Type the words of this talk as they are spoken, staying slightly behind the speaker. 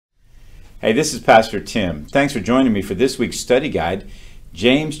Hey, this is Pastor Tim. Thanks for joining me for this week's study guide,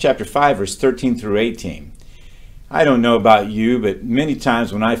 James chapter 5, verse 13 through 18. I don't know about you, but many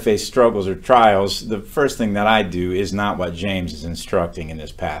times when I face struggles or trials, the first thing that I do is not what James is instructing in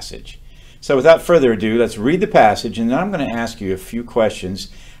this passage. So without further ado, let's read the passage, and then I'm going to ask you a few questions.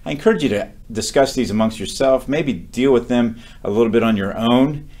 I encourage you to discuss these amongst yourself, maybe deal with them a little bit on your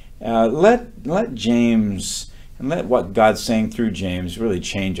own. Let James and let what God's saying through James really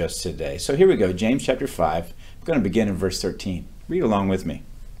change us today. So here we go, James chapter 5. I'm going to begin in verse 13. Read along with me.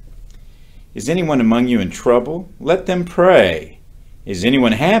 Is anyone among you in trouble? Let them pray. Is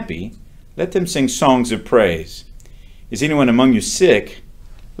anyone happy? Let them sing songs of praise. Is anyone among you sick?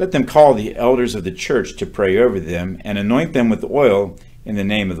 Let them call the elders of the church to pray over them and anoint them with oil in the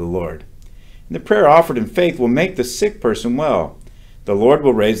name of the Lord. And the prayer offered in faith will make the sick person well. The Lord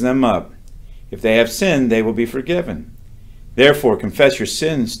will raise them up. If they have sinned, they will be forgiven. Therefore, confess your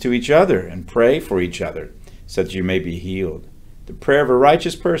sins to each other and pray for each other, so that you may be healed. The prayer of a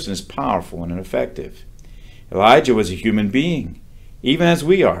righteous person is powerful and effective. Elijah was a human being, even as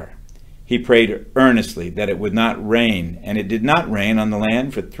we are. He prayed earnestly that it would not rain, and it did not rain on the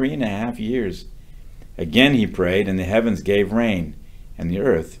land for 3.5 years. Again he prayed, and the heavens gave rain, and the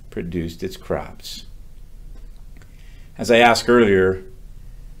earth produced its crops. As I asked earlier,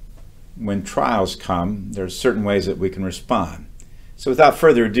 when trials come, there are certain ways that we can respond. So without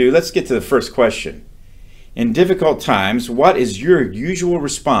further ado, let's get to the first question. In difficult times, what is your usual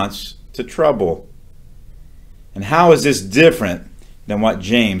response to trouble? And how is this different than what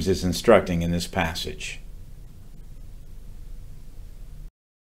James is instructing in this passage?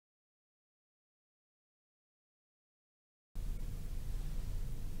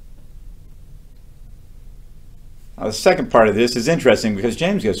 Now, the second part of this is interesting because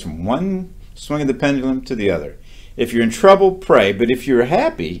James goes from one swing of the pendulum to the other. If you're in trouble, pray. But if you're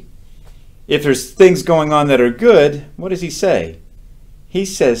happy, if there's things going on that are good, what does he say? He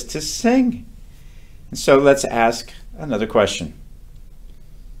says to sing. And so let's ask another question.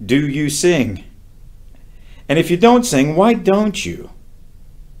 Do you sing? And if you don't sing, why don't you?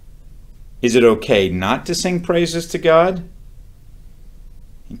 Is it okay not to sing praises to God?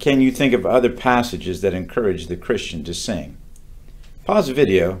 And can you think of other passages that encourage the Christian to sing? Pause the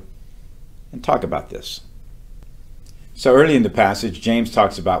video and talk about this. So early in the passage, James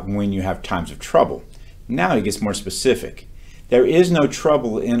talks about when you have times of trouble. Now he gets more specific. There is no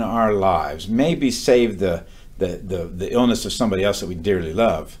trouble in our lives, maybe save the illness of somebody else that we dearly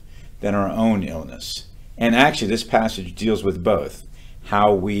love, than our own illness. And actually this passage deals with both,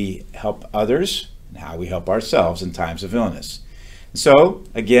 how we help others and how we help ourselves in times of illness. So,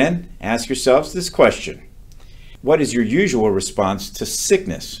 again, ask yourselves this question. What is your usual response to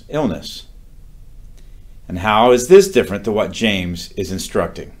sickness, illness? And how is this different to what James is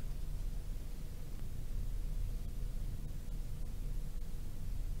instructing?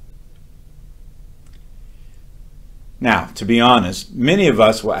 Now, to be honest, many of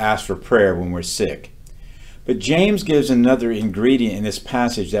us will ask for prayer when we're sick. But James gives another ingredient in this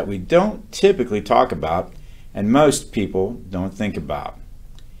passage that we don't typically talk about, and most people don't think about.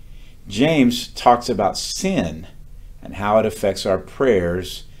 James talks about sin and how it affects our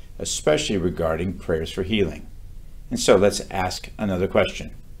prayers, especially regarding prayers for healing. And so let's ask another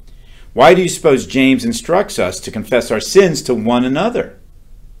question. Why do you suppose James instructs us to confess our sins to one another?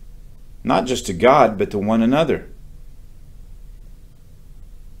 Not just to God, but to one another.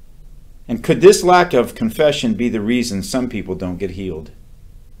 And could this lack of confession be the reason some people don't get healed?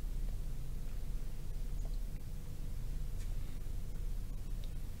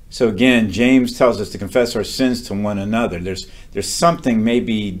 So again, James tells us to confess our sins to one another. There's something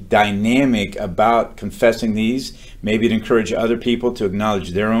maybe dynamic about confessing these. Maybe it encourages other people to acknowledge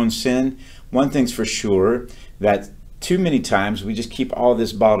their own sin. One thing's for sure, that too many times we just keep all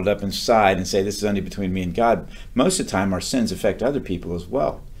this bottled up inside and say this is only between me and God. Most of the time our sins affect other people as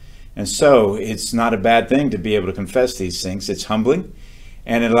well. And so it's not a bad thing to be able to confess these things. It's humbling,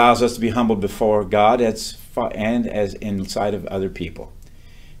 and it allows us to be humbled before God and as inside of other people.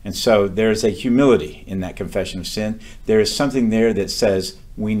 And so there's a humility in that confession of sin. There is something there that says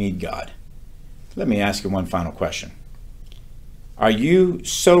we need God. Let me ask you one final question. Are you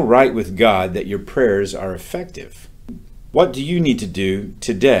so right with God that your prayers are effective? What do you need to do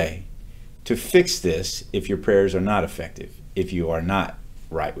today to fix this if your prayers are not effective, if you are not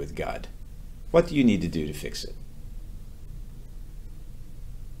right with God? What do you need to do to fix it?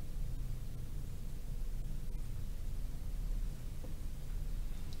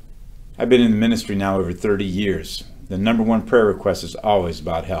 I've been in the ministry now over 30 years. The number one prayer request is always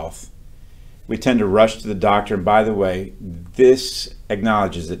about health. We tend to rush to the doctor, and by the way, this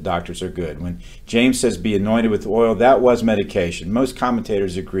acknowledges that doctors are good. When James says be anointed with oil, that was medication. Most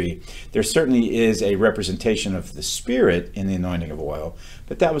commentators agree. There certainly is a representation of the Spirit in the anointing of oil,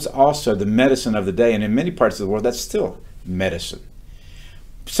 but that was also the medicine of the day, and in many parts of the world, that's still medicine.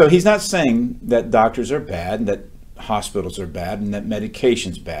 So he's not saying that doctors are bad, and that hospitals are bad, and that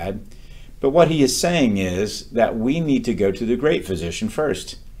medication's bad, but what he is saying is that we need to go to the great physician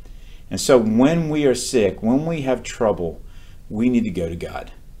first. And so when we are sick, when we have trouble, we need to go to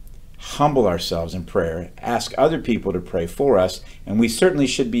God. Humble ourselves in prayer, ask other people to pray for us, and we certainly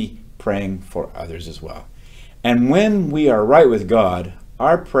should be praying for others as well. And when we are right with God,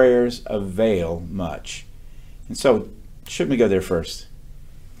 our prayers avail much. And so, shouldn't we go there first?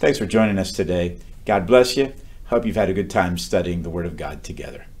 Thanks for joining us today. God bless you. Hope you've had a good time studying the Word of God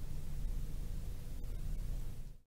together.